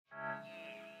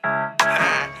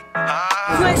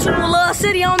might shoot with Love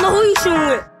City, I don't know who you shooting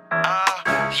with. I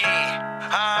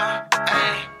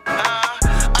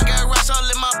got racks all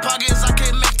in my pockets, I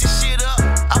can't make this shit up.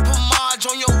 I put Marge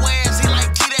on your ass, he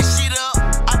like, G that shit up.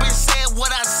 I been saying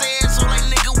what I said, so like,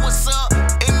 nigga, what's up?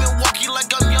 In Milwaukee,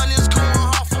 like I'm young, it's going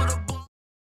hard for the ball.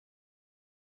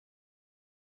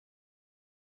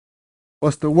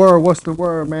 What's the word? What's the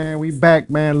word, man? We back,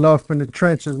 man. Love from the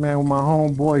trenches, man, with my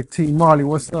homeboy T Marley.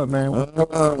 What's up, man? What's up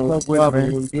with it,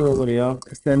 man?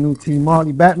 It's that new T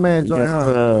Marley Batman joint,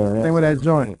 huh? Same with that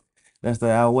joint. That's the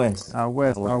Out West. Out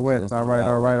west. All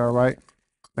right.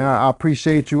 Man, I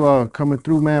appreciate you coming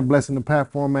through, man. Blessing the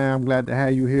platform, man. I'm glad to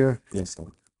have you here. Yes, sir.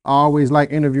 I always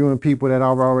like interviewing people that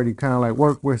I've already kind of like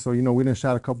worked with. So, we done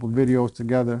shot a couple videos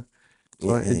together.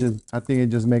 So I think it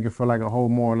just make it feel like a whole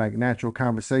more like natural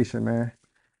conversation, man.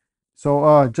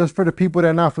 So just for the people that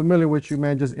are not familiar with you,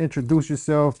 man, just introduce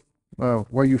yourself,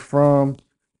 where you from,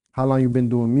 how long you been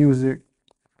doing music,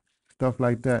 stuff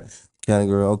like that. County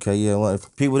girl, okay, yeah. Well,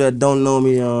 for people that don't know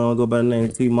me, go by the name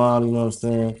of T Marley, you know what I'm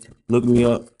saying? Look me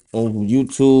up on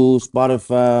YouTube,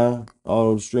 Spotify,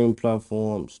 all the streaming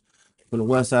platforms. From the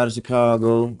west side of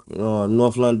Chicago,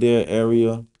 North London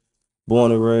area,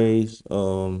 born and raised,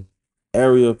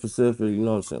 area Pacific, you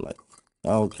know what I'm saying? Like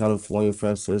out California,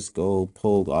 Francisco,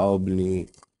 Polk, Albany,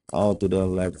 all through the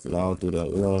Lexington, all through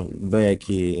the, bad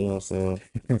kid, you know what I'm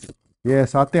saying? Yeah,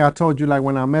 so I think I told you like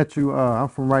when I met you, I'm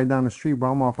from right down the street,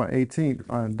 bro. I'm off of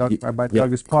 18th, right by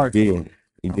Douglas Park. Yeah,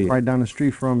 I'm right down the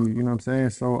street from you, you know what I'm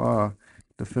saying? So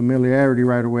the familiarity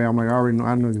right away, I'm like,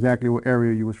 I know exactly what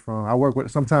area you was from.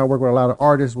 Sometimes I work with a lot of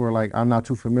artists where like I'm not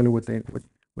too familiar with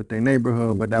their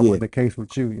neighborhood, but that wasn't the case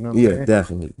with you, you know what I'm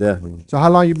saying? Definitely. So how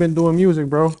long you been doing music,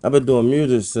 bro? I've been doing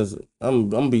music since I'm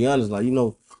gonna be honest, like,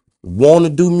 want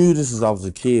to do music since I was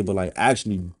a kid, but like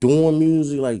actually doing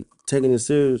music, like taking it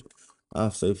serious,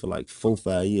 I'd say for like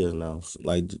 4-5 years now. So,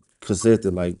 like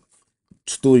consistent, like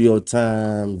studio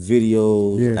time,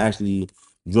 videos, actually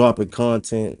dropping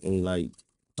content and like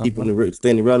keeping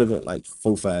staying relevant, like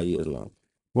 4-5 years now.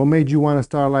 What made you want to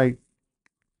start like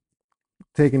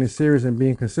taking it serious and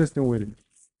being consistent with it?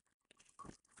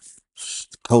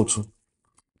 Culture,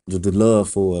 the love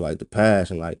for it, like the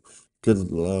passion, like, cause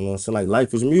you know what I'm saying, like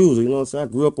life is music, you know what I'm saying?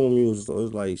 I grew up on music, so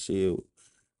it's like shit.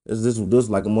 It's this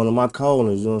like one of my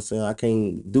callings, you know what I'm saying? I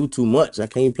can't do too much. I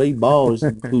can't play ball,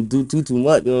 do too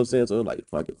much, you know what I'm saying? So it's like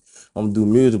fuck it, I'm gonna do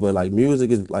music, but like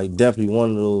music is like definitely one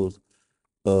of those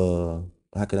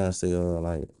how can I say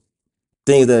like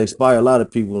things that inspire a lot of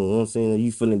people, you know what I'm saying?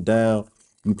 You feeling down,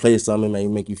 you play something that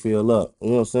make you feel up, you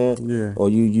know what I'm saying? Yeah. Or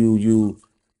you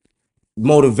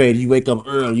motivated, you wake up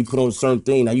early, you put on a certain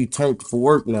thing, now you turn for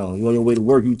work now. You on your way to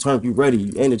work, you ready,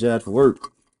 you energized for work. You know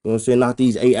what I'm saying? Knock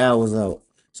these 8 hours out.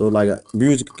 So like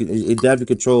music, it definitely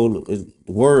control the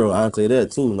world. I'd say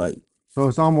that too. Like, so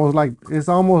it's almost like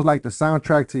the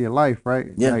soundtrack to your life, right?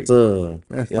 yes, like, sir.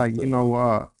 That's yes, like,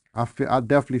 sir. I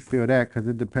definitely feel that because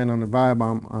it depends on the vibe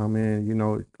I'm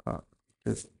in,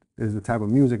 it's the type of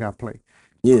music I play.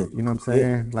 Yeah. You know what I'm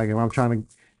saying? Like if I'm trying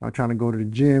to go to the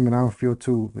gym and I don't feel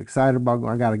too excited about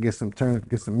going, I gotta get some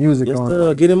music yes, on.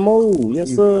 Sir. Get in mode. Yes,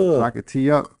 sir. So I could tee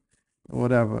up or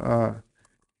whatever.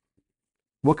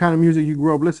 What kind of music you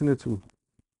grew up listening to?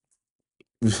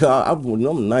 I'm a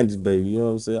 90s baby, you know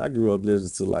what I'm saying? I grew up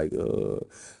listening to like who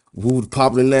was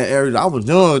popular in that area. I was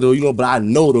young though, but I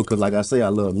know though, cause like I say, I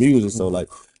love music. So like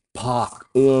Pac,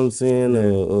 you know what I'm saying?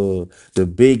 The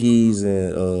Biggies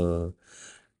and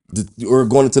or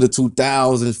going into the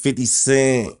 2000s, 50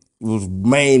 Cent was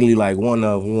mainly like one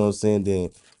of them, you know what I'm saying? Then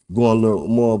going a little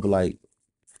more, but like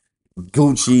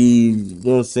Gucci, you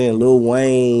know what I'm saying? Lil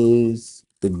Wayne's,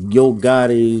 the Yo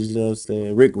Gotti's, you know what I'm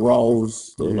saying? Rick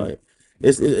Ross. So like,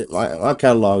 my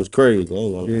catalog is crazy. I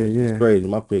ain't gonna, it's crazy.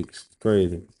 My picks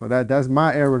crazy. So that's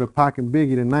my era, the Pac and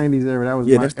Biggie, the '90s era. That was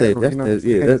my era.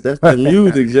 That's the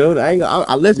music, Joe.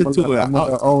 I listen to it. I'm a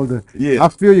little older. Yeah, I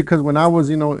feel you because when I was,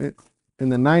 in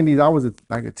the '90s, I was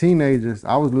like a teenager.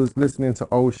 I was listening to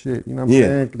old shit. You know what I'm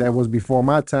saying? That was before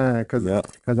my time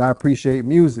because I appreciate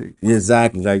music. Yeah,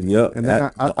 exactly. Like, and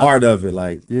then the art of it,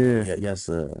 like, yes,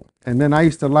 sir. And then I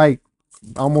used to like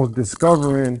almost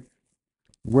discovering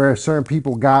where certain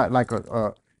people got like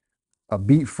a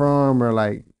beat from or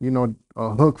like a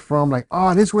hook from, like,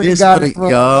 oh, this where they got it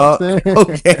from.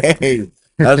 Okay.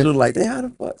 That's what like, how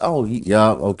the fuck? Oh,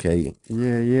 okay.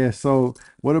 Yeah. So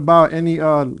what about any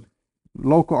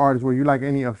local artists? Were you like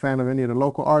a fan of any of the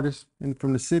local artists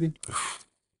from the city?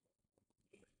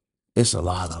 It's a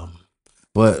lot of them.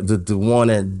 But the one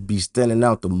that be standing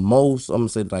out the most, I'm gonna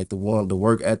say like the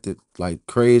work ethic like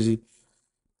crazy.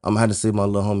 I'm gonna have to say my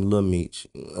little homie Lil Meech.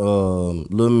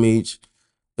 Lil Meech,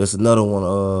 There's another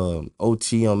one,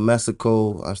 OT on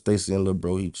Mexico. I stay seeing little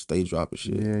bro, he stay dropping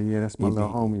shit. Yeah, that's my He little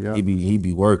be homie. Yeah, he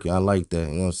be working. I like that.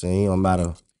 You know what I'm saying? It don't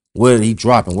matter where he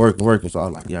dropping, working. So I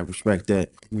was like, yeah, I respect that.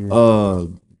 yeah,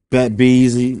 Bat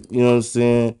Beezy, you know what I'm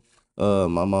saying?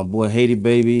 My boy Haiti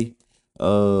Baby.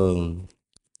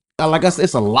 Like I said,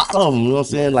 it's a lot of them, you know what I'm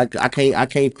saying? Like I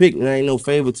can't pick. There ain't no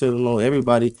favor to them, no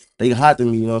everybody. They hot to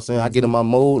me, you know what I'm saying? I get in my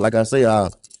mode, like I say,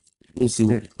 let me see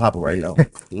yeah. what's popping right now.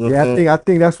 You know what Yeah, I'm saying? I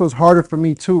think that's what's harder for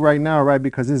me too right now, right?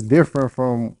 Because it's different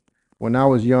from when I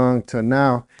was young to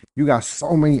now. You got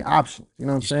so many options. You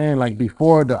know what I'm saying? Like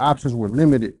before, the options were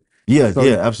limited, so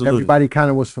Yeah, absolutely. everybody kind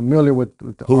of was familiar with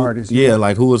the Who? artists. You Yeah, know,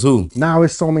 like who was who? now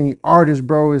it's so many artists,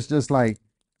 bro. It's just like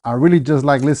I really just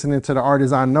like listening to the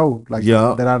artists I know, like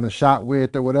Yeah, that I've been shot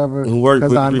with or whatever, who worked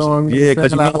because with? I know them. You know Yeah, what I'm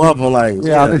cause saying? you know Like, up. I'm like,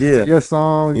 yeah, I listen to yeah, your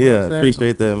song. You know what I'm saying?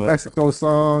 appreciate that, man. Mexico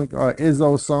song,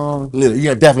 Izzo song.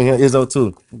 Yeah, definitely Izzo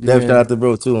too. Definitely shout Yeah. out to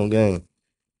bro too on game.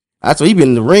 That's what he been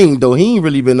in the ring though. He ain't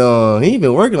really been he ain't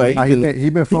been working like Nah, he been he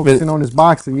been focusing on his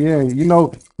boxing, yeah.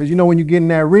 Because when you get in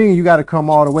that ring, you got to come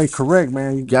all the way correct,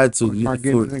 man. You got to don't start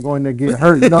for going there get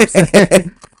hurt. You know what I'm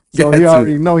saying? So he got to.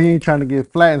 already know he ain't trying to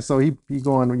get flattened. So he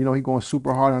going, he going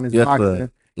super hard on his Yes, sir. boxing.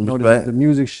 The Respect.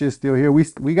 music shit still here.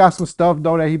 We got some stuff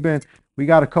though that he been. We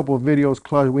got a couple of videos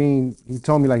clutch. He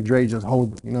told me like Dre just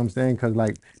hold it. You know what I'm saying? Because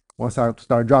like once I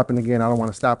start dropping again, I don't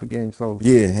want to stop again. So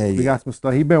Yeah, hey, we yeah. got some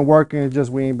stuff. He been working.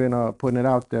 Just we ain't been putting it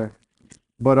out there.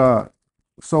 But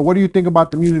so what do you think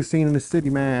about the music scene in the city,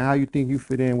 man? How you think you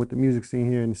fit in with the music scene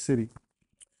here in the city?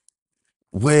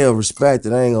 Well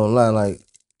respected. I ain't gonna lie, like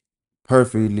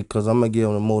perfectly, because I'm gonna give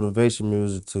him the motivation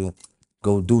music to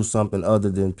go do something other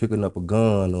than picking up a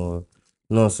gun or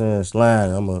you know what I'm saying,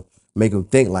 sliding. I'm gonna make him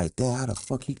think like, damn, how the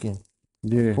fuck he can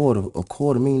Yeah, afford a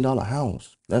 $250,000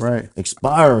 house? That's right.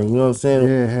 expiring, you know what I'm saying?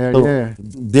 Yeah, hell So yeah.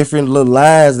 different little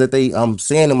lines that I'm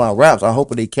saying in my raps, I hope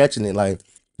they catching it, like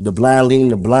the blind leading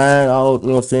the blind, all you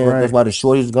know what I'm saying? That's Right. why the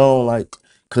shorty's gone, like,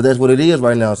 cause that's what it is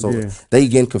right now. So Yeah. they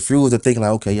getting confused and thinking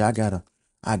like, okay, yeah,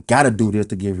 I gotta do this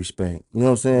to get respect. You know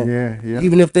what I'm saying? Yeah, yeah.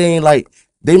 Even if they ain't like,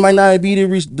 they might not be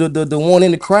the one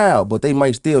in the crowd, but they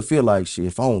might still feel like shit.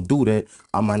 If I don't do that,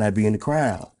 I might not be in the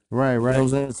crowd. Right, You know what I'm right.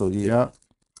 saying? So yeah, Yeah.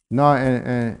 No,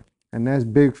 and that's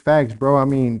big facts, bro. I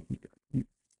mean,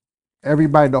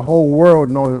 everybody, the whole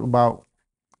world knows about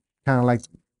kind of like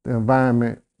the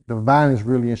environment, the violence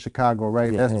really in Chicago,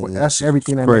 right? yeah, That's it's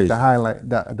everything that make the crazy. highlight,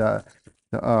 the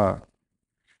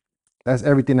that's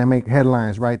everything that make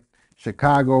headlines, right?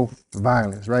 Chicago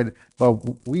violence, right? But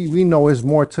we know it's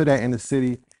more to that in the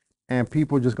city, and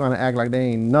people just gonna act like there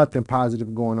ain't nothing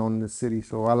positive going on in the city.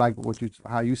 So I like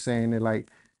how you saying it, like,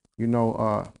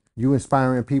 you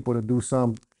inspiring people to do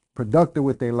something productive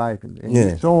with their life, and you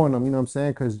Yeah, showing them, you know what I'm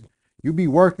saying? Because you be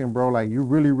working, bro. Like you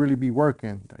really be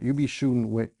working. You be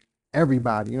shooting with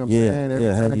everybody. You know what I'm saying?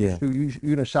 Every hell time you yeah, shoot,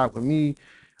 you done shot with me.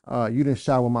 You done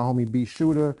shot with my homie B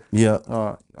Shooter, yeah,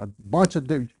 a bunch of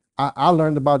I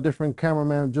learned about different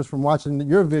cameramen just from watching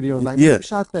your videos. Like, man, yeah, you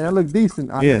shot that. That look decent.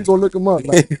 Let yeah, me go look them up.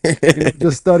 Like,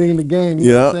 just studying the game. You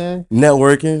know what I'm yeah. saying?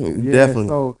 Networking, Yeah. definitely.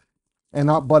 So,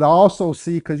 but I also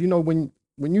see, because when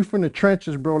you from the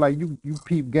trenches, bro, like you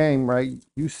peep game, right?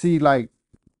 You see, like,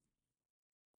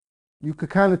 you could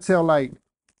kind of tell like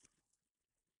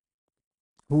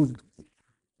who's,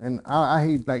 and I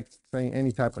hate like saying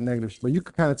any type of negative, but you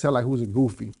could kind of tell like who's a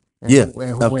goofy and Yeah, who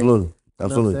ain't. absolutely, You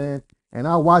know what I'm absolutely. saying? And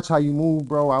I watch how you move,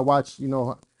 bro. I watch,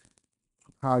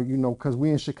 how because we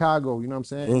in Chicago, you know what I'm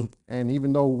saying? Mm, And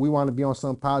even though we want to be on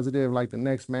something positive, like the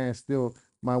next man still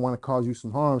might want to cause you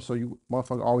some harm. So you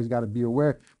motherfucker always got to be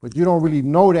aware. But you don't really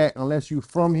know that unless you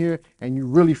from here and you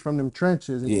really from them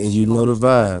trenches and yeah, you and see you all know the the shit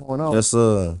that's vibe. going on. Yes,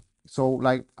 sir. So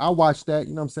like I watch that,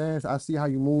 you know what I'm saying? I see how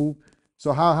you move.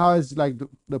 So how is like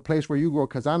the place where you grew up?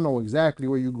 Because I know exactly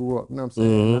where you grew up, you know what I'm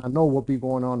saying? And Hmm. I know what be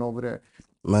going on over there.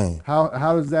 Man, How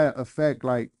does that affect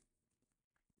like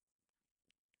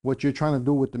what you're trying to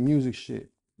do with the music shit?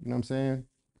 You know what I'm saying?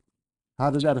 How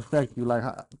does that affect you? Like,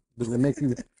 does it make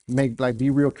you be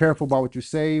real careful about what you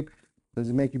save? Does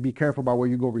it make you be careful about where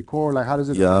you go record? Like, how does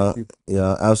it affect yeah, you?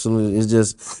 yeah, absolutely. It's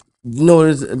just,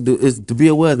 it's to be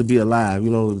aware, to be alive,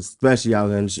 especially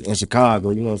out in Chicago,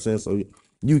 you know what I'm saying? So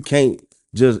you can't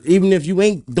just, even if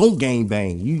you don't gang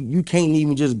bang, you can't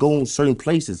even just go in certain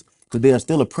places because they'll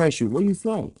still oppress you. Where you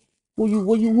from?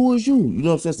 Who is you? You know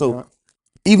what I'm saying? So Yeah,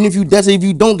 even if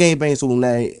you don't gang bang, so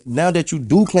now that you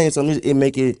do claim something, it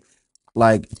make it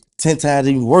like 10 times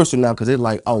even worse now because it's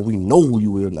like, oh, we know who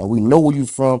you is now. We know where you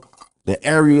from, the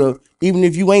area. Even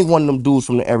if you ain't one of them dudes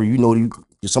from the area,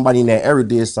 somebody in that area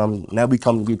did something. Now we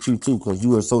come to get you too because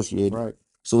you associated. right.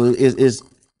 So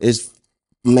it's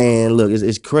man, look,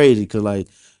 it's crazy because like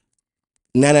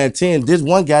 9 out of 10, this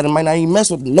one guy that might not even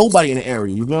mess with nobody in the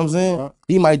area. You know what I'm saying?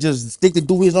 He might just stick to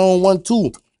do his own one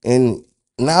too. And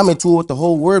now I'm into it with the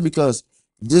whole word because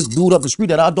this dude up the street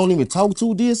that I don't even talk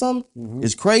to did something.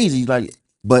 It's crazy. Like,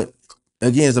 but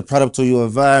again, it's a product of your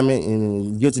environment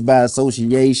and guilty by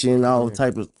association, all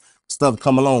type of stuff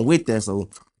come along with that. So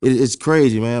it's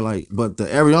crazy, man. Like, but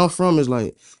the area I'm from is like,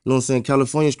 you know what I'm saying,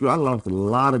 California school. I lost a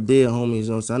lot of dead homies, you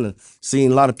know what I'm saying? I done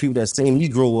seen a lot of people that seen me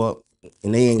grow up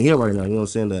and they ain't here right now, you know what I'm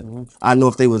saying? That I know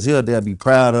if they was here, they'd be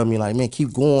proud of me, like, man,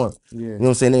 keep going. You know what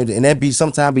I'm saying? And that be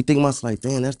sometimes I be thinking myself like,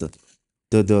 damn, that's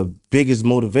the biggest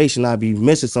motivation I be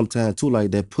missing sometimes too, like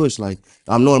that push. Like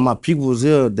I'm knowing my people was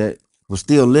here that was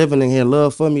still living and had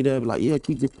love for me. That be like, yeah,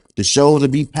 keep the shows to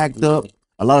be packed up.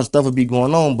 A lot of stuff will be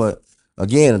going on, but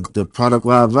again, the product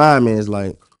of our environment is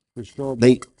like For sure.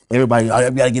 everybody, oh,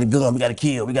 we gotta get a gun, we gotta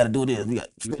kill, we gotta do this, we gotta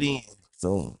fit in.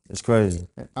 So it's crazy.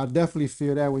 I definitely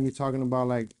feel that when you're talking about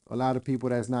like a lot of people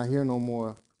that's not here no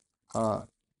more.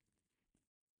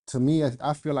 To me,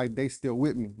 I feel like they still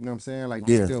with me. You know what I'm saying? Like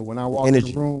Yeah. still, when I walk in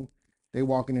Energy. the room, they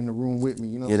walking in the room with me.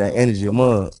 You know what Yeah, I'm that saying? energy,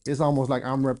 mud. It's almost like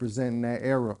I'm representing that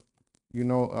era. You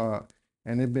know,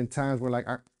 and there's been times where like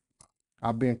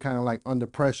I've been kind of like under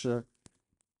pressure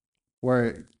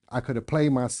where I could have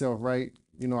played myself, right?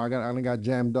 You know, I done got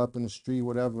jammed up in the street,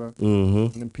 whatever.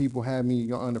 And then people had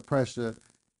me under pressure.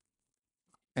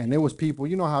 And there was people,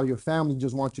 you know how your family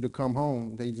just want you to come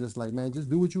home. They just like, man, just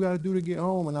do what you gotta do to get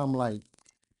home. And I'm like,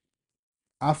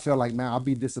 I feel like, man, I'll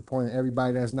be disappointed in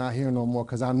everybody that's not here no more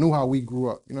because I knew how we grew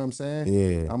up. You know what I'm saying?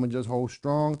 Yeah. I'ma just hold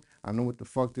strong. I know what the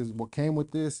fuck what came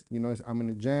with this. You know, I'm in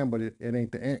the jam, but it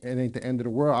ain't the end, it ain't the end of the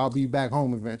world. I'll be back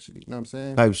home eventually. You know what I'm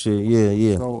saying? Type shit.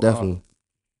 Yeah, So definitely.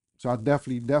 so I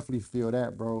definitely feel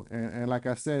that, bro. And like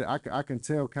I said, I can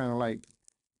tell kind of like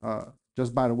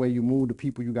just by the way you move, the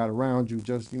people you got around you,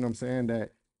 just you know what I'm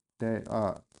saying,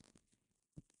 that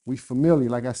we familiar.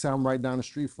 Like I said, I'm right down the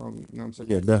street from you. You know what I'm saying?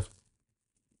 Yeah, definitely.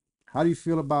 How do you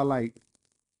feel about like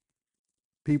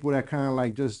people that kind of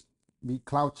like just be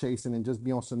clout chasing and just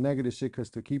be on some negative shit? Because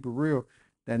to keep it real,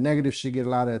 that negative shit get a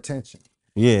lot of attention.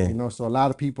 Yeah. You know, so a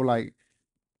lot of people like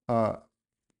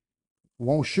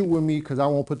won't shoot with me because I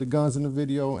won't put the guns in the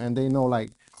video, and they know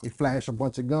like they flash a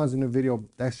bunch of guns in the video,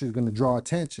 that's just gonna draw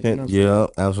attention. You know what I'm saying? Yeah,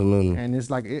 absolutely. And it's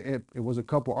like it was a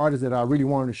couple artists that I really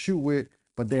wanted to shoot with,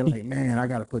 but they're like, man, I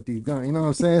gotta put these guns. You know what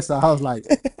I'm saying? So I was like,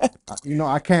 you know,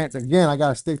 I can't. Again, I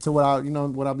gotta stick to what I, you know,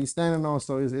 what I be standing on.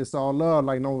 So it's all love.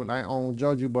 Like, no, I don't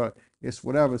judge you, but it's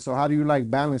whatever. So how do you like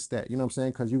balance that? You know what I'm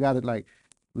saying? Because you gotta like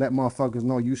let motherfuckers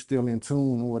know you still in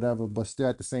tune or whatever, but still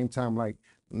at the same time like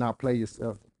not play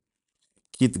yourself.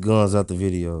 Keep the guns out the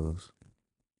videos.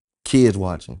 Kids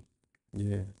watching.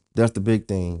 Yeah. That's the big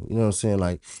thing. You know what I'm saying?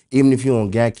 Like, even if you don't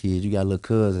got kids, you got little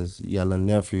cousins, you got little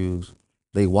nephews,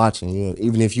 they watching. You know,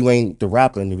 even if you ain't the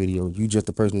rapper in the video, you just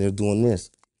the person that's doing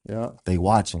this. Yeah. They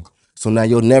watching. So now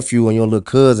your nephew and your little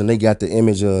cousin, they got the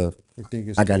image of, They think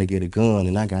it's I gotta get a gun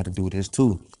and I gotta do this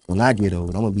too. When I get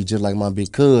old, I'm gonna be just like my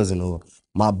big cousin or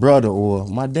my brother or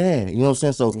my dad. You know what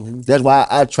I'm saying? So that's why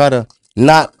I try to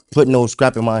not put no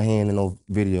scrap in my hand in no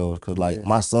videos. Cause like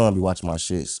my son be watching my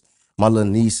shits. My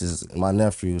little nieces and my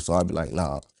nephews. So I'd be like,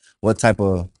 nah, what type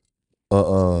of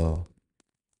uh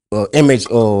image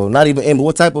or not even image,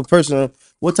 what type of person,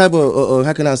 what type of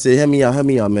how can I say, help me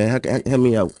out, man. Help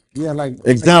me out. Yeah, like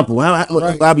Example, how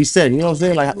right. I be saying, you know what I'm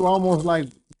saying? Like You almost like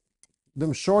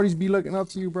them shorties be looking up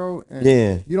to you, bro, and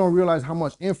yeah. you don't realize how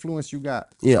much influence you got.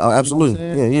 Yeah, You know what I'm absolutely.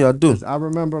 saying? Yeah, I do. 'Cause I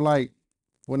remember like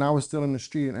when I was still in the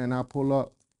street and I pull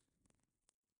up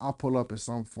at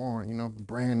some foreign, you know,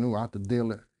 brand new out the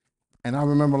dealer. And I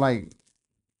remember like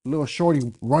little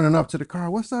shorty running up to the car,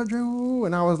 what's up, Drew?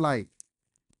 And I was like,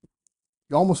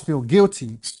 you almost feel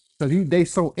guilty. Cause they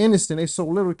so innocent, they so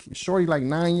little. Shorty like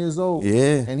 9 years old.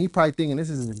 Yeah. And he probably thinking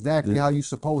this is exactly how you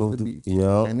supposed to be.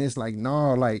 Yeah. And it's like,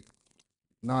 nah, like,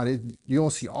 nah, you don't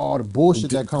see all the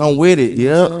bullshit that Come with it. you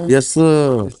know what I'm Yeah. saying? Yes,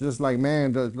 sir. It's just like,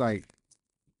 man, like,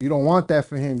 you don't want that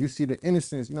for him. You see the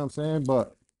innocence, you know what I'm saying?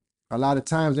 But a lot of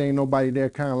times there ain't nobody there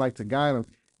kind of like to guide him.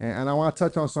 And I want to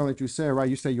touch on something that you said, right?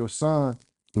 You say your son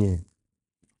Yeah.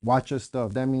 watch your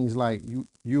stuff. That means like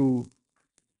you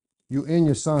in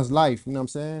your son's life, you know what I'm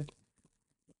saying?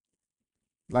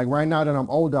 Like right now that I'm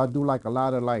older, I do like a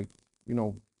lot of like, you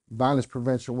know, violence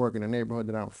prevention work in the neighborhood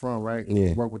that I'm from, right?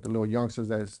 Yeah. Work with the little youngsters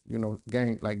that's, you know,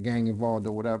 gang involved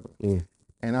or whatever. Yeah.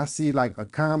 And I see like a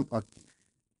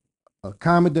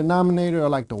common denominator or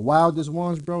like the wildest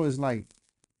ones, bro, is like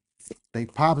they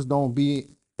pops don't be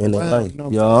In the around, life. you know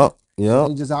what I'm saying? Yeah.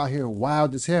 They just out here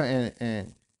wild as hell,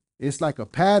 and it's like a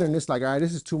pattern. It's like, all right,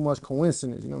 this is too much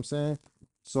coincidence, you know what I'm saying?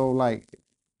 So like,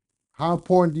 how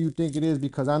important do you think it is?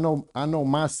 Because I know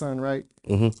my son, right?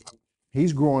 Mm-hmm.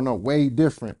 He's growing up way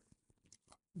different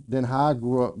than how I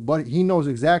grew up, but he knows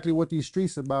exactly what these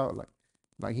streets about.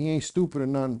 Like he ain't stupid or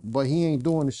nothing, but he ain't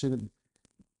doing the shit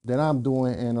that I'm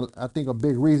doing, and I think a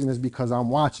big reason is because I'm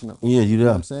watching him. Yeah, you You know what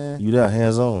there. I'm saying? You there,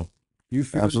 hands on. You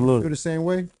feel Absolutely. the same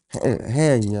way?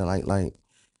 Hell yeah, like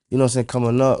you know what I'm saying,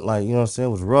 coming up, like, you know what I'm saying,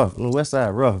 it was rough. The West Side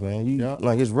rough, man. You Yeah.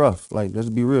 like it's rough. Like, let's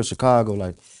be real, Chicago,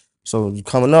 like, so you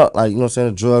coming up, like, you know what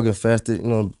I'm saying, drug infested, you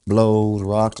know, blows,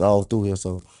 rocks all through here.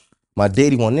 So my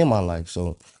daddy wasn't in my life.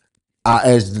 So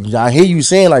as I hear you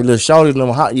saying, like, little shorty, them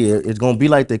hot, yeah, it's gonna be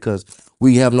like that because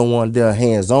we have no one there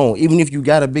hands on. Even if you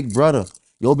got a big brother,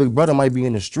 your big brother might be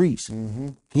in the streets. Mm-hmm.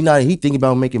 He thinking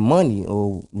about making money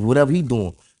or whatever he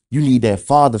doing. You need that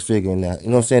father figure in that. You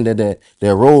know what I'm saying? That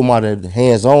role model, that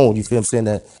hands on. You feel what I'm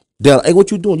saying? That hey,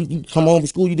 what you doing? You come home from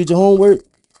school, you did your homework?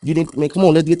 You didn't, man, come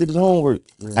on, let's get to this homework.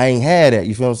 Yeah. I ain't had that.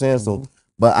 You feel what I'm saying? Mm-hmm. So,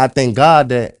 but I thank God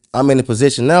that I'm in a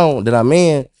position now that I'm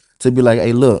in to be like,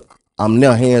 hey, look, I'm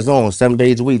now hands on 7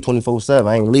 days a week, 24/7.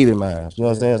 I ain't leaving mine. You know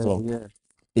what I'm saying? So Yeah.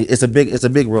 it's a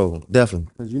big role, definitely.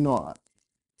 Because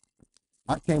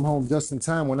I came home just in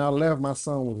time. When I left, my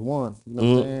son was 1. You know what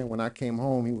I'm Mhm. saying? When I came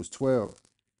home, he was 12.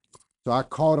 So I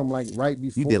caught him like right You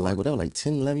did before. like whatever, like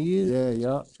 10, 11 years? Yeah,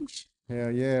 yeah.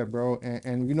 Hell yeah, bro.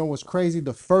 And you know what's crazy?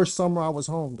 The first summer I was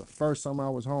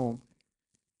home,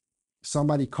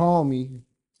 somebody called me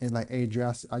and like, hey,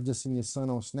 Dre, I just seen your son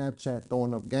on Snapchat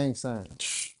throwing up gang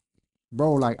signs.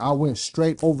 Bro, like I went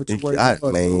straight over to where he was, bro.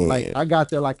 Like Man, I got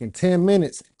there like in 10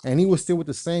 minutes and he was still with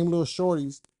the same little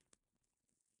shorties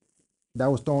that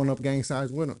was throwing up gang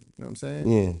signs with him. You know what I'm saying?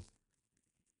 yeah.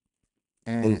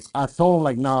 And And I told him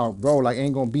like, nah, bro, like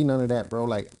ain't gonna be none of that, bro.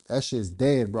 Like that shit's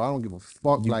dead, bro. I don't give a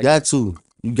fuck. you got to.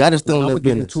 You got to stay Like on I'm that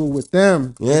gonna get business. into it with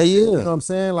them. Yeah, You know yeah. what I'm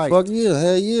saying? Like Fuck yeah,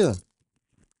 hell yeah.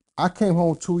 I came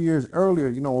home 2 years earlier.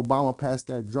 You know, Obama passed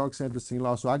that drug sentencing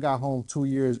law, so I got home 2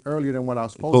 years earlier than what I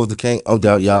was supposed Supposed to. to You can't. Oh, know what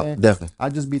doubt, I'm y'all, saying? definitely. I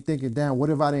just be thinking, damn, what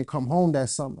if I didn't come home that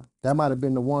summer? That might have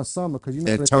been the one summer, because you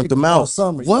know what That it turned takes them one out.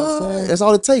 summer. You know what I'm What? saying? That's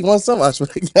all it take. One summer. I swear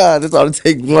to God, that's all it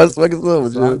take. One fucking summer,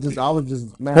 So dude. I was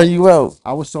just, man, Turn you out.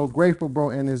 I was so grateful,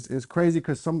 bro. And it's crazy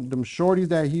because some of them shorties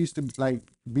that he used to like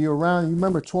be around. You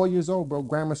remember, 12 years old, bro,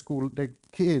 grammar school, they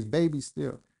kids, babies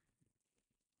still.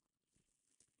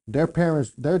 Their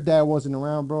parents, their dad wasn't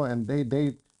around, bro, and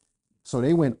so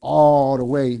they went all the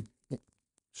way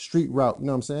street route. You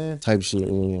know what I'm saying? Type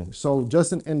shit. Yeah. So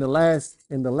just in the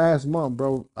last month,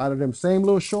 bro, out of them same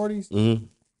little shorties, Mm-hmm.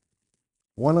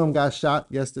 one of them got shot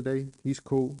yesterday. He's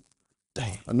cool.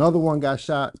 Damn. Another one got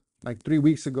shot like 3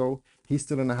 weeks ago. He's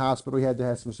still in the hospital. He had to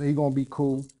have some, so he gonna be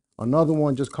cool. Another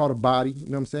one just caught a body. You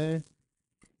know what I'm saying?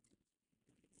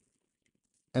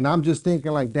 And I'm just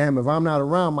thinking like, damn, if I'm not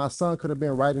around, my son could have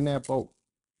been right in that boat.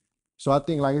 So I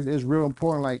think like it's real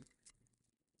important, like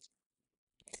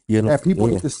Yeah, no, that people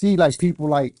yeah. need to see like people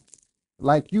like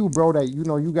you, bro, that you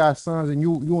know you got sons and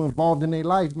you involved in their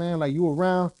life, man. Like you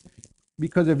around.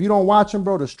 Because if you don't watch them,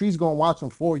 bro, the streets gonna watch them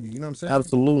for you. You know what I'm saying?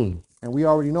 Absolutely. And we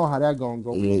already know how that gonna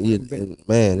go. Yeah, We been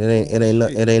man, doing this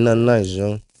shit. it ain't nothing nice,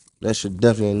 yo. That shit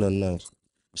definitely ain't nothing nice.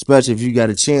 Especially if you got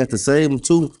a chance to save them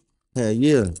too. Hell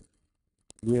yeah.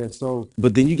 Yeah. So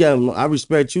But then you got, I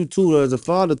respect you too as a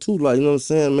father too, like, you know what I'm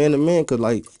saying, man to man, cause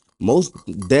like most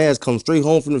dads come straight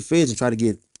home from the feds and try to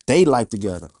get their life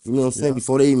together. You know what I'm saying? yeah,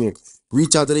 Before they even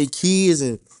reach out to their kids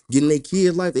and getting their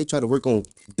kids' life, they try to work on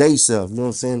they self. You know what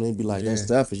I'm saying? They be like, that's yeah,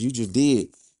 selfish. You just did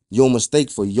your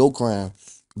mistake for your crime.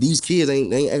 These kids they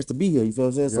ain't asked to be here. You feel what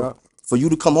I'm saying? So yeah, for you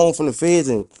to come home from the feds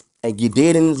and get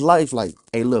dead in his life, like,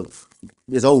 hey, look,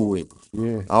 it's over with.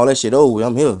 yeah. All that shit over with.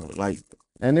 I'm here. Like,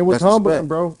 And it was that's humbling, respect.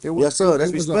 bro. It was Yes, it, sir.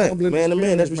 That's it was a respect. humbling Man to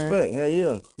man, that's experience, man. respect. Hell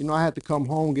yeah. You know, I had to come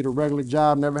home, get a regular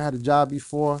job. Never had a job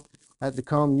before. I had to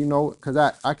come, because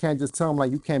I can't just tell them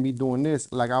like you can't be doing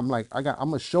this. Like I'm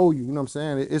gonna show you. You know what I'm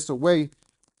saying? It's a way.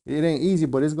 It ain't easy,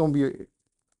 but it's gonna be.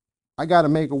 I gotta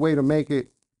make a way to make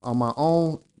it on my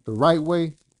own, the right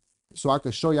way, so I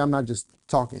can show you I'm not just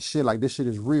talking shit. Like this shit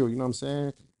is real. You know what I'm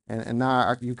saying? And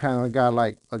now you kind of got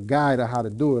like a guide of how to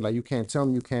do it. Like you can't tell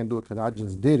me you can't do it because I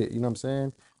just did it. You know what I'm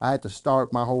saying? I had to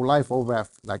start my whole life over at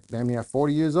like damn near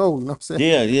 40 years old. You know what I'm saying?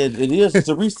 Yeah, yeah, it is. It's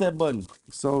a reset button.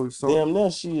 So Damn,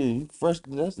 that shit, you fresh.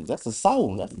 That's a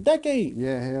soul. That's a decade.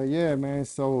 yeah, hell yeah, man.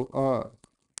 So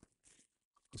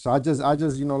I just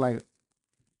like,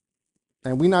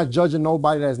 and we not judging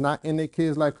nobody that's not in their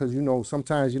kids' life, because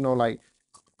sometimes like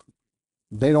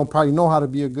they don't probably know how to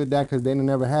be a good dad because they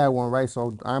never had one, right?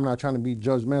 So I'm not trying to be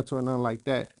judgmental or nothing like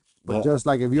that. But But just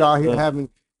like if you're yes, out here sir.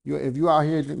 if you out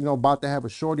here, about to have a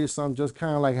shorty or something, just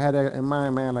kind of like have that in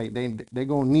mind, man. Like they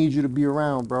gonna need you to be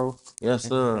around, bro. Yes,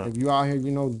 sir. If you out here,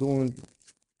 doing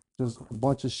just a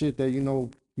bunch of shit that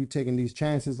you taking these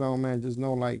chances on, man. Just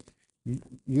know like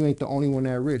you ain't the only one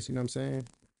at risk. You know what I'm saying?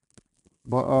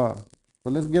 But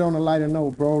let's get on a lighter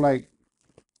note, bro. Like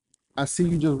I see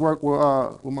you just work with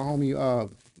my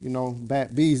homie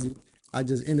Bat Beasley. I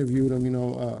just interviewed him,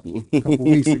 a couple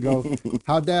weeks ago.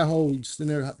 How'd that whole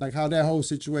scenario, like how that whole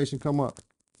situation come up?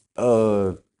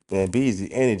 Man, Beezy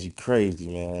energy crazy,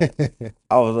 man.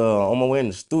 I was on my way in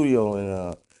the studio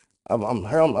and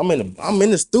I'm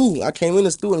in the studio. I came in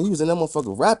the studio and he was in that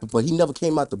motherfucker rapping, but he never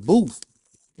came out the booth.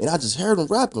 And I just heard him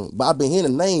rapping. But I've been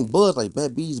hearing the name Buzz like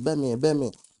Bad Bees, Batman,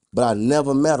 Batman. But I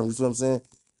never met him. You feel what I'm saying?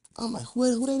 I'm like,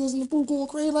 who that is in the booth going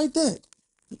crazy like that?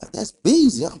 Like, that's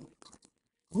Beezy.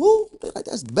 Who? They like,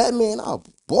 that's Batman. Oh,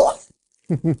 boy.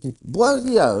 Boy,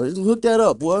 yeah, hook that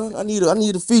up, boy. I need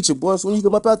a feature, boy. So when you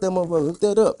come up out that motherfucker, hook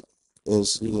that up. And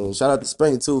shout out to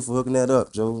Spain too for hooking that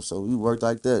up, Joe. So we worked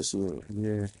like that, shit.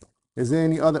 Yeah. Is there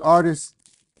any other artists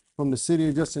from the city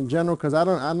or just in general? Cause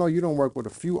I know you don't work with a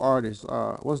few artists.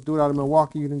 What's dude out of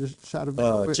Milwaukee you done just shot a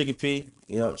video with? Chicken P.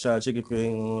 Yep, shout out Chicken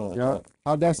P. Yeah.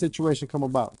 How'd that situation come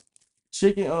about?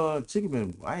 Chicken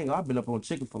been I've been up on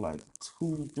chicken for like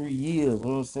 2-3 years, you know what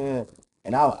I'm saying?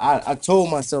 And I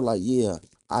told myself like, yeah,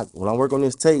 when I work on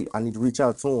this tape, I need to reach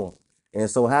out to him. And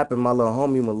so happened my little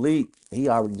homie Malik, he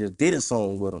already just did a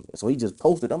song with him. So he just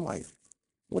posted. I'm like,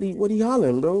 what he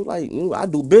hollering, bro? Like, I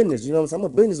do business, you know what I'm saying?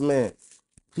 I'm a businessman.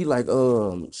 He like,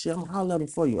 shit, I'm hollering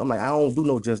for you. I'm like, I don't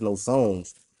do just no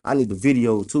songs. I need the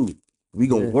video too. We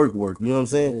gonna Yeah. work, you know what I'm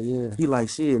saying? Yeah. He like,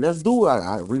 shit, let's do it.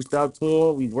 I reached out to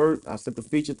him, we worked, I sent the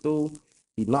feature through.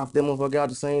 He knocked that motherfucker out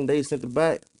the same day, sent it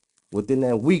back. Within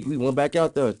that week, we went back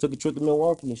out there, took a trip to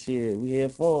Milwaukee and shit. We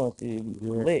had fun. Shit. We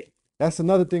lit. That's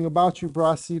another thing about you, bro.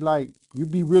 I see like you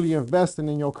be really investing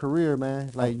in your career,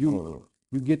 man. Like you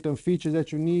get them features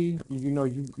that you need.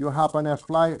 You'll hop on that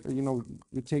flight. You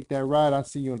take that ride. I done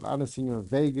seen you in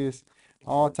Vegas,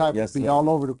 all type. Yes, Be sir. all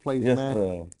over the place, Yes, man.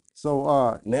 sir.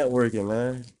 So Networking,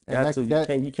 man. and Got to.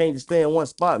 that You can't just stay in one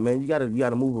spot, man. You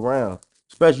gotta move around.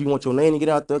 Especially you want your name to get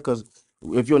out there, cause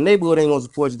if your neighborhood ain't gonna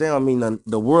support you, then I mean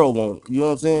the world won't. You know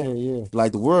what I'm saying? yeah.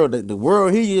 Like the world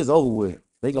here is over with.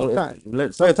 They gonna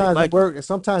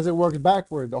Sometimes it works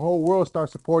backward. The whole world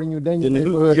starts supporting you, then your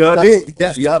neighborhood.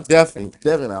 Yeah,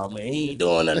 definitely. Oh man, he ain't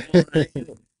doing nothing.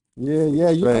 Yeah.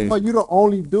 You the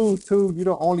only dude too. You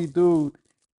the only dude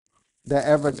that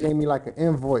ever gave me like an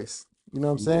invoice. You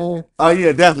know what I'm saying? Oh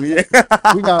yeah, definitely.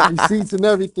 We got receipts and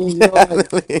everything.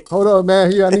 Like, hold up,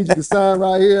 man. Here, I need you to sign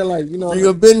right here. Like, You're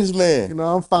a businessman.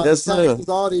 I'm filing Yes, sir. taxes,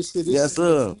 all this shit. Yes,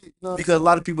 sir. Because a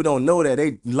lot of people don't know that.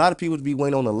 A lot of people be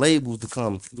waiting on the labels to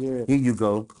come. Yeah. Here you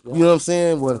go. You know what I'm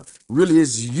saying? Well, really,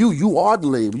 it's you. You are the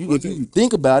label. If you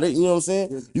think about it, you know what I'm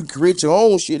saying? You create your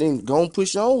own shit and go and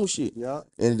push your own shit. Yeah.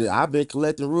 And I've been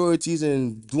collecting royalties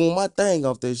and doing my thing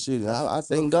off that shit. I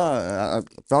thank God.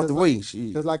 I found the way.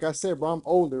 Because like I said, bro, I'm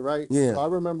older, right? Yeah. So I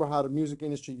remember how the music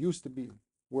industry used to be,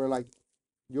 where like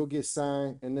you'll get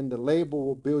signed and then the label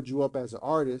will build you up as an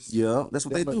artist. Yeah, that's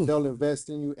what they do. They'll invest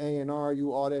in you, A&R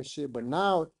you, all that shit. But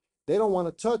now they don't want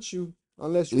to touch you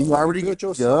unless You already built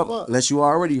yourself up. Unless you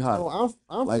already hot. So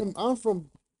I'm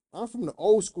from the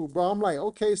old school, bro. I'm like,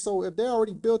 okay, so if they're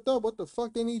already built up, what the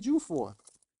fuck they need you for?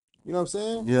 You know what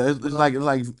I'm saying? Yeah, it's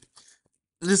like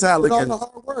this is how I look all at the it.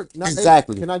 hard work. Now, hey,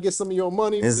 Exactly. can I get some of your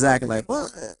money? Exactly. Like,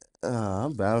 what?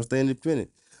 I'm bound to stay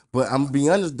independent. But I'm gonna be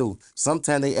honest though,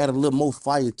 sometimes they add a little more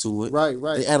fire to it. Right.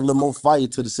 They add a little more fire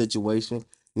to the situation.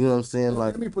 You know what I'm saying?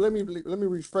 Like, let me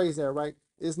rephrase that. Right,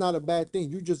 it's not a bad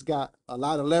thing. You just got a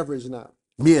lot of leverage now.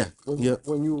 yeah,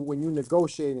 When you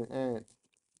negotiating, and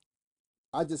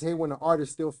I just hate when the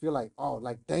artists still feel like, oh,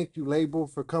 like thank you label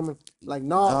for coming. Like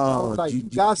no, like you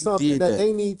got something that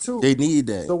they need too. They need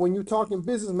that. So when you talking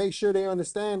business, make sure they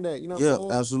understand that. You know what I'm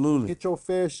saying? Absolutely. Get your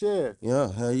fair share.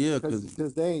 Yeah, hell yeah.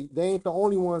 Because they ain't the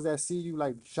only ones that see you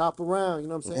like shop around. You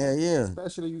know what I'm saying? Yeah.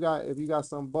 Especially if you got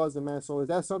some buzzing, man. So is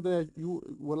that something that you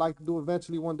would like to do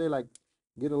eventually one day, like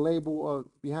get a label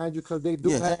behind you? Because they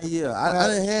do. I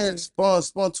done had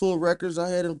Spontoon Records. I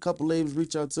had a couple labels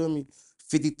reach out to me,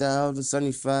 50,000,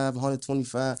 75,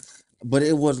 125, but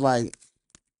it was like,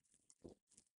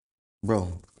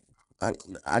 bro.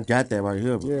 I got that right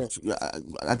here. Bro. Yeah.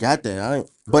 I got that.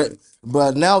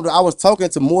 But now that I was talking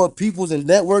to more peoples and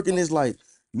networking, it's like,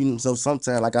 so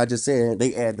sometimes, like I just said,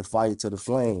 they add the fire to the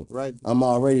flame. Right. I'm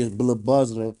already a little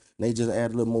buzzing, and they just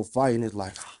add a little more fire, and it's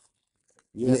like,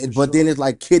 Yeah. then it's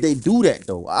like, kid, they do that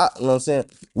though. You know what I'm saying?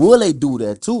 Will they do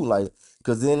that too? Like,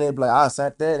 cause then they be like, I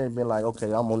sat there and been like, okay,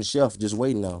 I'm on the shelf just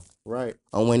waiting now. Right.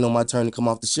 I'm waiting on my turn to come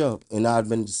off the shelf, and I've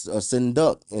been sitting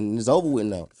duck, and it's over with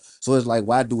now. So it's like,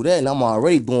 why do that? And I'm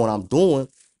already doing what I'm doing.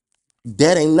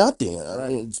 That ain't nothing. I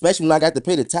mean, especially when I got to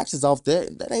pay the taxes off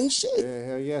that. That ain't shit. Yeah,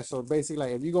 hell yeah. So basically,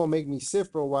 like, if you're gonna make me sit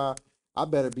for a while, I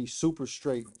better be super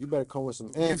straight. You better come with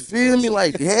some You answers. feel me?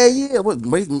 Like, hell yeah, what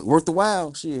worth the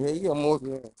while? Shit, hell yeah,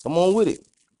 Yeah. I'm on with it.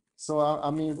 So I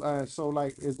mean, so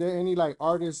like, is there any like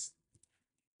artists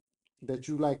that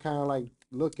you like kind of like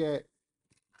look at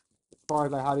as far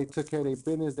as like how they took care of their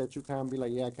business that you kind of be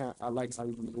like, yeah, I like how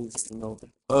you move, you know?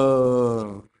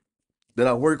 That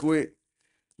I work with.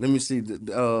 Let me see.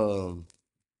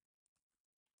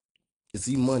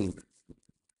 Z Money.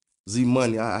 Z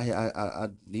Money.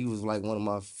 He was like one of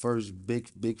my first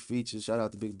big features. Shout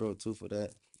out to Big Bro too for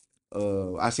that.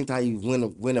 I seen how he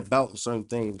went about certain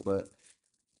things, but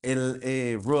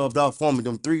it rubbed off on me.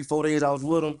 Them 3-4 days I was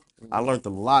with him, I learned a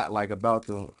lot like about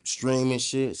the streaming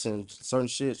shits and certain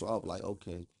shit. So I was like,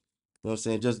 okay. You know what I'm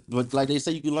saying? Just but like they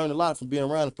say, you can learn a lot from being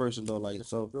around a person though. Like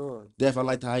so, Sure. definitely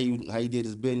liked how he did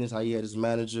his business, how he had his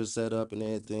manager set up and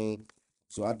everything.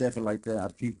 So I definitely like that. I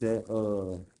peeped that.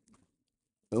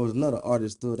 There was another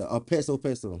artist too.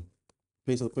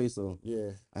 Peso.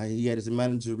 Yeah. He had his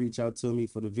manager reach out to me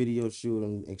for the video shoot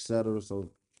and etc. So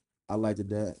I liked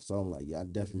that. So I'm like, yeah, I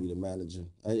definitely need a manager.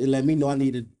 It let me know I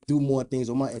need to do more things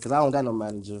on my end because I don't got no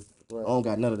manager. Right. I don't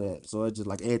got none of that. So it's just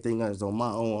like everything that is on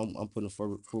my own. I'm putting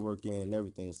full work in and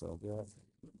everything. So Yeah.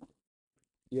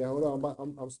 Yeah. Hold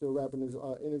on. I'm still wrapping this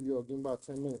interview up. Give me about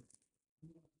 10 minutes.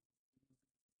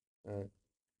 All right.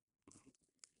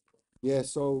 Yeah.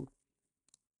 So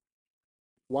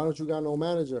why don't you got no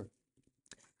manager?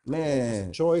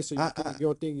 man, Choice? Or I, I you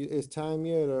don't think it's time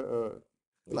yet? Or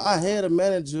I had a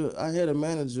manager. I had a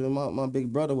manager. My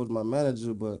big brother was my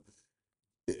manager, but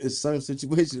it's certain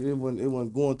situations it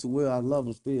wasn't going too well. I love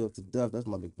him still to death. That's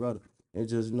my big brother. It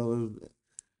just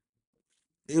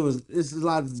it's a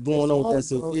lot going it's on with that hard,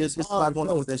 shit. bro. It's It's a lot hard. going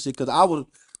on with that shit because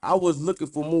I was looking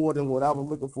for more than what I was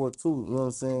looking for too. You know what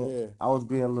I'm saying? Yeah. I was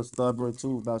being a little stubborn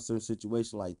too about certain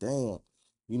situations. Like, damn,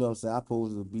 you know what I'm saying? I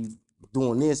supposed to be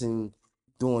doing this and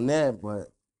doing that, but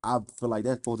I feel like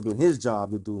that's supposed to be his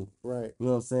job to do. Right. You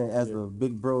know what I'm saying? As a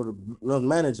big bro,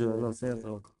 manager. You know what I'm saying?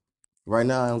 So right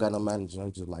now I don't got no manager.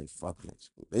 I'm just like fuck it.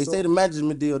 They say So the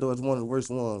management deal though is one of the worst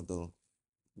ones though.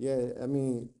 yeah, I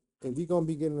mean, if he gonna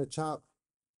be getting a chop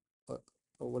uh,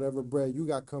 or whatever bread you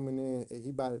got coming in, he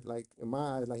about it like in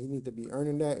my eyes, like he need to be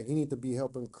earning that. He need to be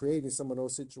helping creating some of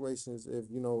those situations. If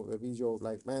you know, if he's your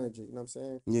like manager, you know what I'm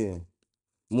saying? Yeah.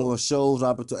 So More shows,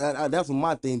 opportunity. That's what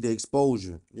my thing. The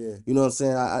exposure. yeah, You know what I'm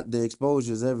saying? The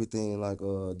exposure is everything. Like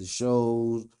the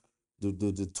shows,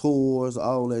 the tours,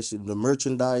 all that shit, the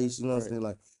merchandise. You know what I'm right, saying?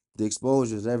 Like the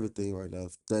exposure is everything right now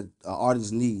that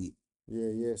artists need.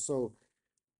 yeah. So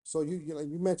like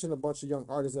you mentioned a bunch of young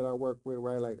artists that I work with,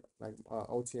 right? Like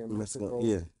OTM Mexico, Mexico,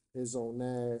 yeah, his own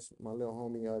Nash, my little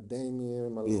homie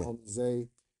Damien, my little yeah. homie Zay.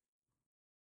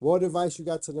 What advice you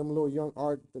got to them young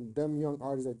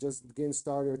artists that just getting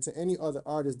started, or to any other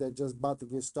artists that just about to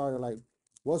get started? Like,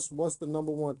 what's the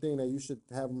number one thing that you should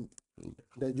have 'em-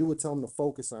 that you would tell them to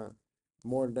focus on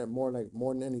more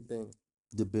than anything?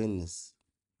 The business,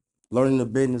 learning the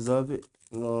business of it,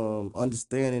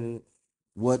 understanding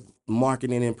what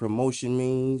marketing and promotion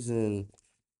means, and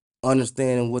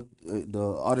understanding what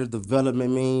the artist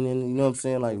development mean, and you know what I'm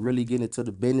saying, like really getting into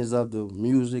the business of the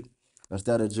music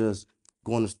instead of just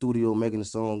going to the studio making a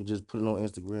song, just putting it on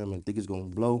Instagram and think it's gonna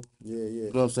blow. Yeah, yeah, You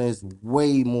know what I'm saying? It's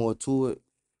way more to it.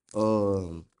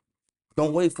 Um,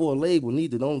 don't wait for a label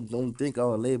neither. Don't think a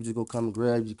label just go come and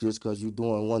grab you just because you're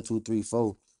doing 1, 2, 3,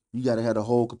 4. You gotta have the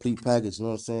whole complete package. You know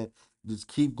what I'm saying? Just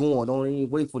keep going. Don't even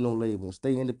wait for no label.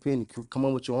 Stay independent. Come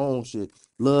on with your own shit.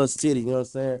 Love City. You know what I'm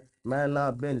saying? Man,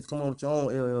 not business. Come on with your own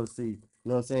LLC. You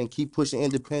know what I'm saying? Keep pushing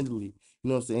independently. You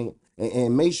know what I'm saying?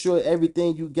 And make sure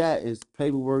everything you got is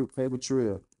paperwork, paper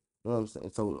trail. You know what I'm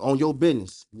saying? So on your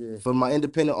business. yeah, For my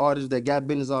independent artists that got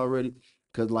business already,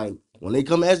 cause like when they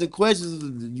come asking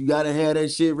questions, you gotta have that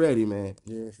shit ready, man.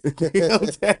 yeah. You know what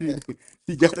I'm telling you?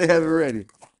 You gotta have it ready.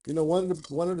 You know, one of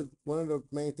the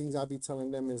main things I be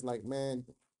telling them is like, man,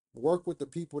 work with the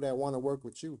people that want to work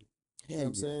with you. You know what Hell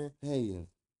I'm yeah. saying? Hell yeah.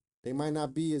 They might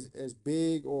not be as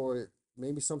big, or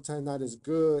maybe sometimes not as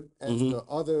good as Mm-hmm. the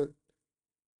other.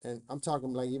 And I'm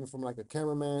talking like even from like a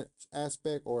cameraman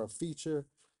aspect or a feature.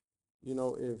 You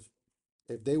know,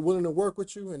 if they willing to work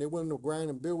with you and they willing to grind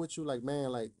and build with you, like,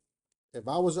 man, like if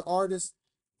I was an artist,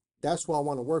 that's who I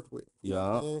want to work with. You know what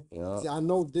I'm Yeah. saying? Yeah. See, I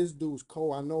know this dude's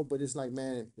cool, I know, but it's like,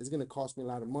 man, it's gonna cost me a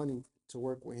lot of money to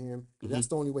work with him. Mm-hmm. That's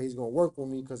the only way he's gonna work with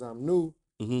me because I'm new.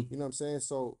 Mm-hmm. You know what I'm saying?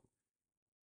 So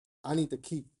I need to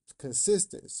keep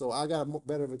consistent. So I got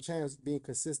better of a chance being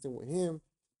consistent with him.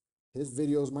 His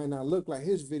videos might not look like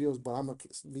his videos, but I'm gonna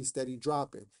be steady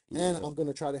dropping, and I'm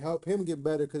gonna try to help him get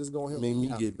better because it's gonna help Make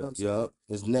me out, get better. Yup,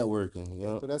 it's networking.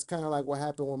 Yup. So that's kind of like what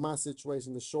happened with my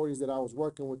situation. The shorties that I was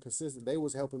working with consistent, they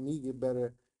was helping me get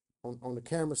better on the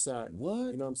camera side.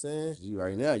 What? You know what I'm saying? You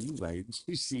right now, you like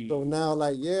you see. So now,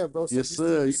 like, yeah, bro. So Yes,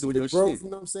 sir. You doing your growth, shit. you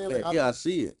know what I'm saying? Man, Like, yeah, I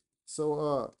see it.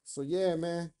 so yeah,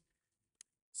 man.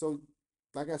 So,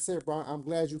 like I said, bro, I'm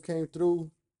glad you came through.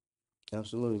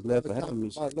 Absolutely. Glad for having me.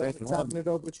 Thanks for chopping it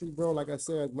up with you, bro. Like I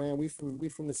said, man, we from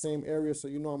the same area, so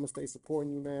you know I'm gonna stay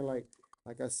supporting you, man. Like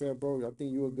I said, bro, I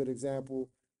think you're a good example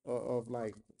of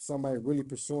like somebody really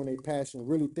pursuing their passion,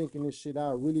 really thinking this shit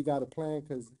out, really got a plan.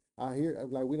 Cause I hear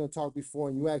like we done talked before,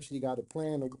 and you actually got a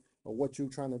plan of what you're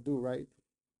trying to do, right?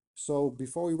 So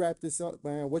before we wrap this up,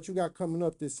 man, what you got coming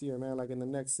up this year, man? Like in the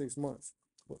next 6 months?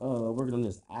 Working on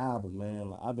this album,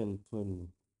 man. Like, I've been putting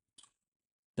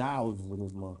thousands in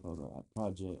this motherfucker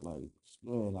project, like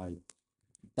man, like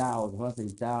thousands. When I say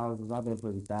thousands, I've been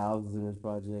putting thousands in this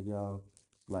project, y'all.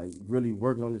 Like really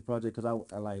working on this project because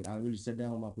I really sat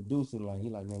down with my producer and like he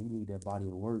like, man, you need that body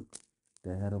of work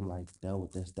that had him like that one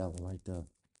right there.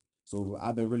 So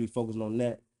I've been really focusing on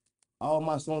that. All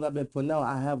my songs I've been putting out,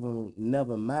 I haven't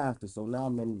never mastered. So now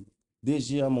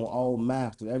this year I'm on all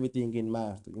mastered, everything getting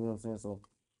mastered. You know what I'm saying? So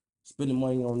spending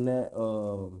money on that.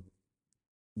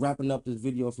 Wrapping up this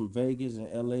video from Vegas and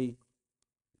LA.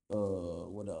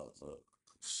 What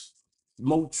else?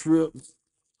 More trips,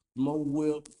 more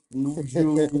whips, new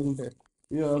jewels.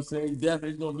 You know what I'm saying?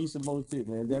 Definitely gonna be some more shit,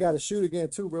 man. You gotta shoot again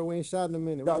too, bro. We ain't shot in a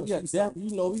minute. Yeah, definitely.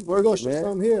 You know, we We're gonna working, shoot man.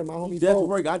 something here, my homie. Definitely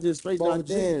work. I just straight down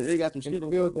G. there. They got some In shit the in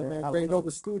building, man. I Great love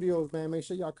Nova Studios, man. Make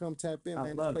sure y'all come tap in, I man.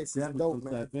 This love place it. is dope,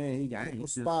 man. Tap in. He got Cool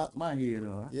his spot. my head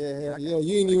on. Yeah. You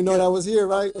didn't even know that was here,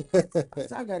 right?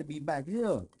 I gotta be back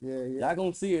here. Yeah. Y'all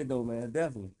gonna see it though, man.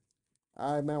 Definitely.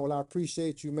 All right, man. Well, I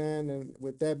appreciate you, man. And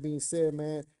with that being said,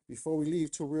 man, before we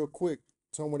leave, too, real quick,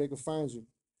 tell them where they can find you.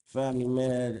 Family,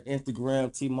 man.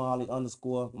 Instagram,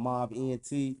 T_Marley_mob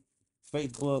ENT.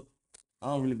 Facebook. I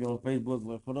don't really be on Facebook,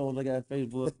 but for those that got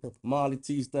Facebook, Marley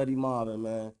T Study Marvin,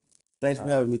 man. Thanks for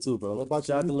having me too, bro. What about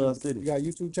shout out to Love City. You got a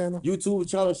YouTube channel? YouTube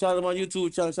channel. Shout out to my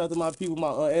YouTube channel. Shout out to my people,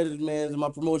 my editors, man, my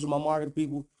promotion, my marketing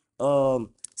people.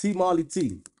 T Marley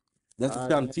T. That's the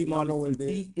channel. T Marley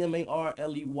T.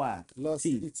 TMARLEY. Love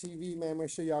City TV, man. Make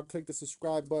sure y'all click the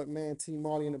subscribe button, man. T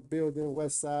Marley in the building,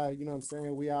 Westside. You know what I'm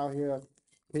saying? We out here.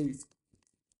 Peace.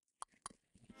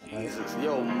 Jesus,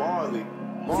 yo, Marley.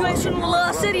 If you ain't shooting with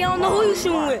Love City, I don't know who you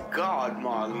shooting with. God,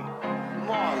 Marley.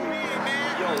 Marley.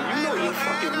 Yo, you know your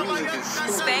fucking music is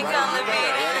stupid. Spank on the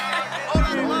beat.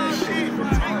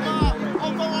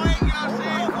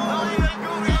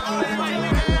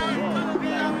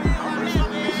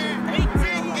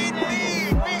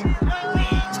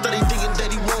 Study thinking that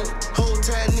he won't. Whole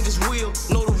time niggas will.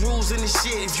 Know the rules in this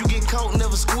shit. If you get caught,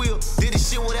 never squeal. Did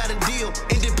this shit without a deal.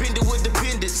 Independent with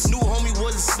dependence. Knew homie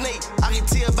was a snake. I can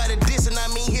tell by the diss, and I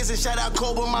mean his. And shout out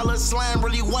Cobra, my little slime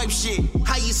really wipe shit.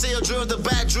 How you sell drugs to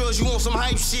buy drugs? You want some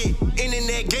hype shit?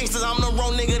 Internet gangsters, I'm the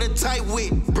wrong nigga to type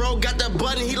with. Bro got that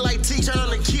button, he like T, turn on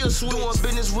the kill switch. Doing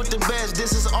business with the best,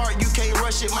 this is art, you can't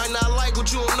rush it. Might not like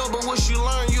what you don't know, but what you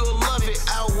learn, you'll love it.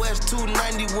 Out west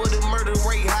 290 with a murder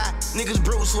rate high. Niggas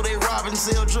broke, so they rob and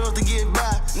sell drugs to get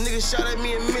by. Niggas shot at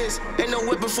me and miss, ain't no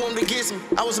weapon formed against me.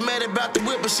 I was mad about the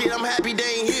whip, but shit, I'm happy they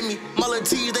ain't hit me. My little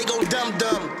T's, they go dumb.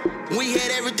 We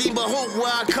had everything but hope where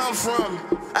I come from.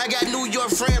 I got New York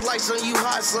friends like son, you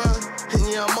hot son. And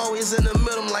yeah, I'm always in the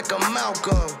middle like I'm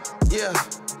Malcolm. Yeah,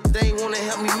 they ain't wanna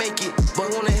help me make it,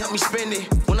 but wanna help me spend it.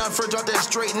 When I first dropped that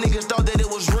straight, niggas thought that it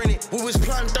was rented. We was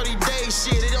plotting 30 days,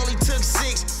 shit, it only took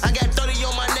 6. I got 30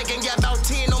 on my neck and got about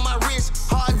 10 on my wrist.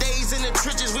 Hard days in the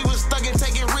trenches, we was stuck and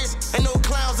taking risks. Ain't no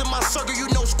clowns in my circle, you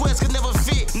know squares could never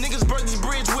fit. Niggas burnt this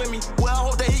bridge with me, well I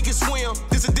hope that he can swim.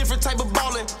 This a different type of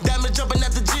ballin', diamond jumping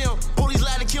at the gym. Police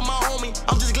lied to kill my homie,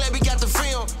 I'm just glad we got the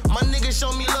film. My niggas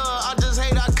show me love.